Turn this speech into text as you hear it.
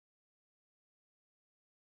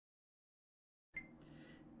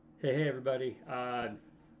Hey everybody.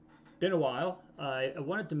 Been a while. I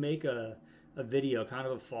wanted to make a video, kind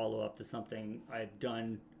of a follow-up to something I've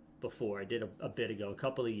done before. I did a bit ago, a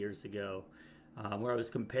couple of years ago, where I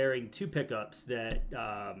was comparing two pickups that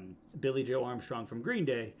Billie Joe Armstrong from Green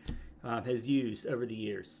Day has used over the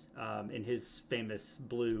years in his famous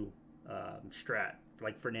blue Strat,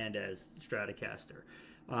 like Fernandes Stratocaster.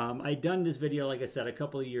 I'd done this video, like I said, a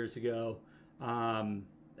couple of years ago. I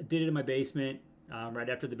did it in my basement. Right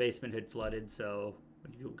after the basement had flooded. So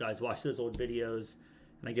when you guys watch those old videos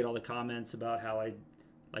and I get all the comments about how I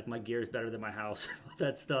like my gear is better than my house, all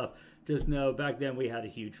that stuff, just know back then we had a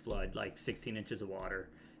huge flood, like 16 inches of water,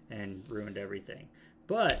 and ruined everything.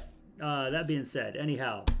 But that being said,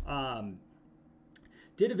 anyhow,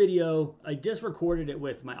 did a video. I just recorded it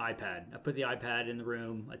with my iPad. I put the iPad in the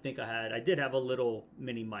room. I did have a little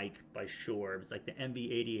mini mic by Shure. It was like the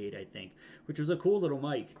MV88, I think, which was a cool little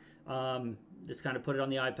mic. Just kind of put it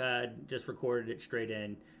on the iPad, just recorded it straight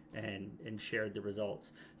in and shared the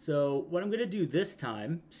results. So what I'm going to do this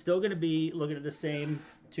time, still going to be looking at the same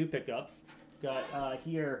two pickups. Got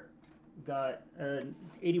an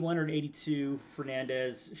 81 or an 82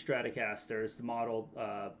 Fernandes Stratocaster. It's the model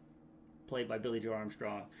played by Billie Joe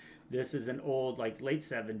Armstrong. This is an old, like late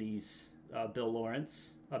 70s Bill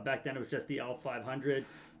Lawrence. Back then it was just the L-500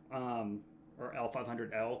 or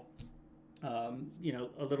L-500XL. You know,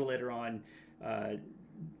 a little later on,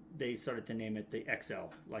 they started to name it the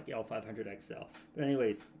XL, like L-500XL. But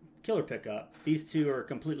anyways, killer pickup. These two are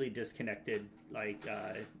completely disconnected, like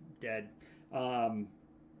dead.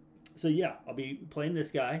 So yeah, I'll be playing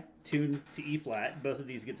this guy, tuned to E flat. Both of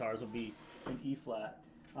these guitars will be in E flat.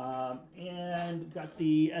 And got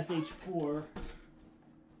the SH-4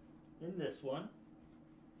 in this one.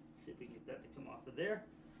 Let's see if we can get that to come off of there.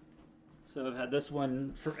 So I've had this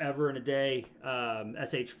one forever and a day.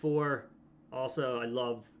 SH-4. Also, I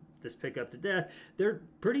love this pickup to death. They're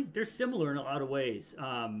similar in a lot of ways.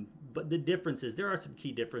 But the differences, there are some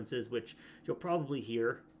key differences, which you'll probably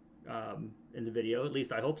hear in the video. At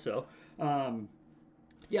least I hope so.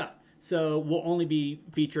 Yeah. So we'll only be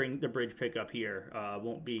featuring the bridge pickup here.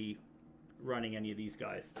 Won't be running any of these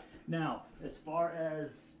guys. Now, as far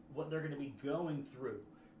as what they're going to be going through,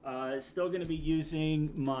 still going to be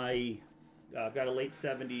using my, I've got a late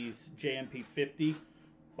 70s JMP50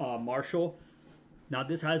 Marshall. Now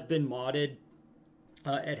this has been modded.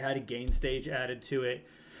 It had a gain stage added to it,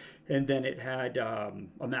 and then it had a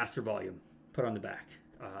master volume put on the back,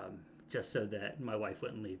 just so that my wife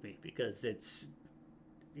wouldn't leave me, because it's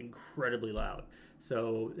incredibly loud.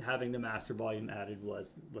 So having the master volume added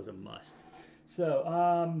was a must.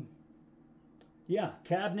 So yeah,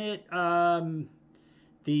 cabinet.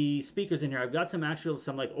 The speakers in here, I've got some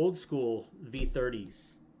like old school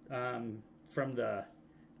V30s from the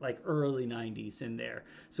like early 90s in there.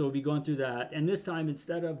 So we'll be going through that. And this time,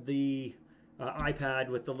 instead of the iPad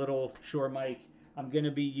with the little Shure mic, I'm going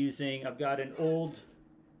to be using, I've got an old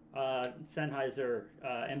Sennheiser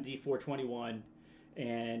MD421,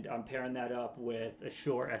 and I'm pairing that up with a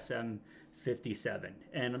Shure SM57.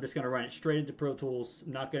 And I'm just going to run it straight into Pro Tools.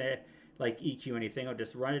 I'm not going to like EQ anything. I'll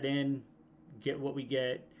just run it in, get what we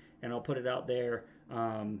get, and I'll put it out there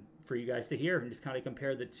for you guys to hear and just kind of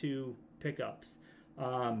compare the two pickups.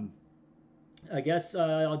 I guess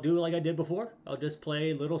I'll do like I did before. I'll just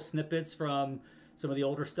play little snippets from some of the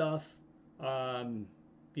older stuff,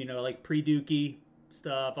 you know, like pre-Dookie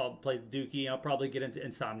stuff. I'll play Dookie. I'll probably get into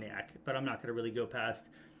Insomniac, but I'm not going to really go past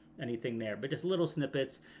anything there. But just little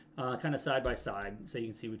snippets, kind of side by side, so you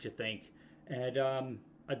can see what you think. And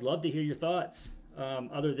I'd love to hear your thoughts,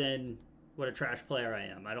 other than what a trash player I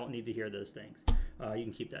am. I don't need to hear those things. You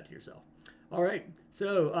can keep that to yourself. All right.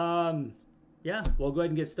 So, yeah, we'll go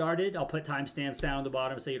ahead and get started. I'll put timestamps down on the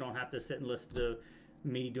bottom so you don't have to sit and listen to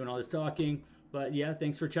me doing all this talking. But yeah,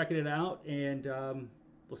 thanks for checking it out, and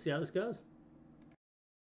we'll see how this goes.